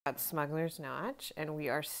At Smuggler's Notch, and we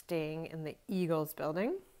are staying in the Eagles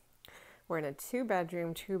building. We're in a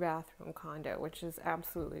 2-bedroom, 2-bathroom condo, which is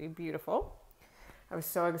absolutely beautiful. I was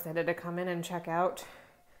so excited to come in and check out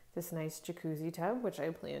this nice jacuzzi tub, which I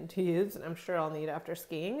plan to use, and I'm sure I'll need after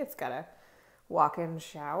skiing. It's got a walk-in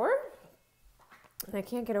shower, and I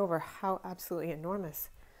can't get over how absolutely enormous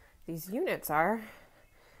these units are.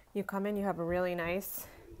 You come in, you have a really nice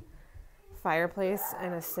fireplace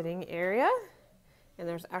and a sitting area. And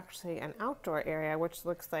there's actually an outdoor area, which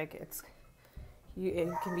looks like it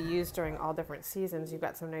can be used during all different seasons. You've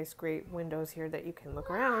got some nice, great windows here that you can look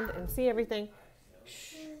around and see everything.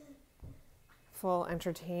 Full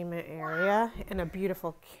entertainment area and a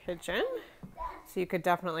beautiful kitchen. So you could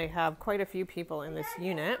definitely have quite a few people in this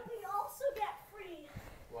unit.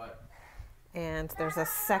 And there's a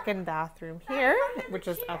second bathroom here, which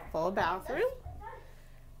is a full bathroom.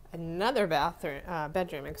 Another bedroom,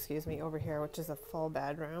 over here, which is a full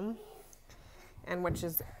bedroom, and which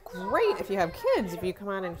is great if you have kids. If you come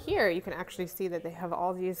on in here, you can actually see that they have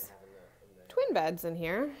all these twin beds in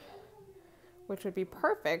here, which would be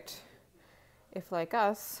perfect if, like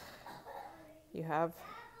us, you have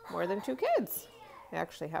more than 2 kids. They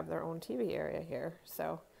actually have their own TV area here,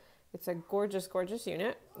 so it's a gorgeous, gorgeous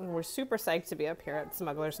unit, and we're super psyched to be up here at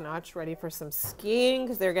Smuggler's Notch, ready for some skiing,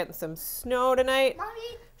 because they're getting some snow tonight.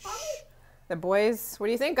 Mommy, the boys, what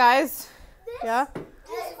do you think, guys? This, yeah?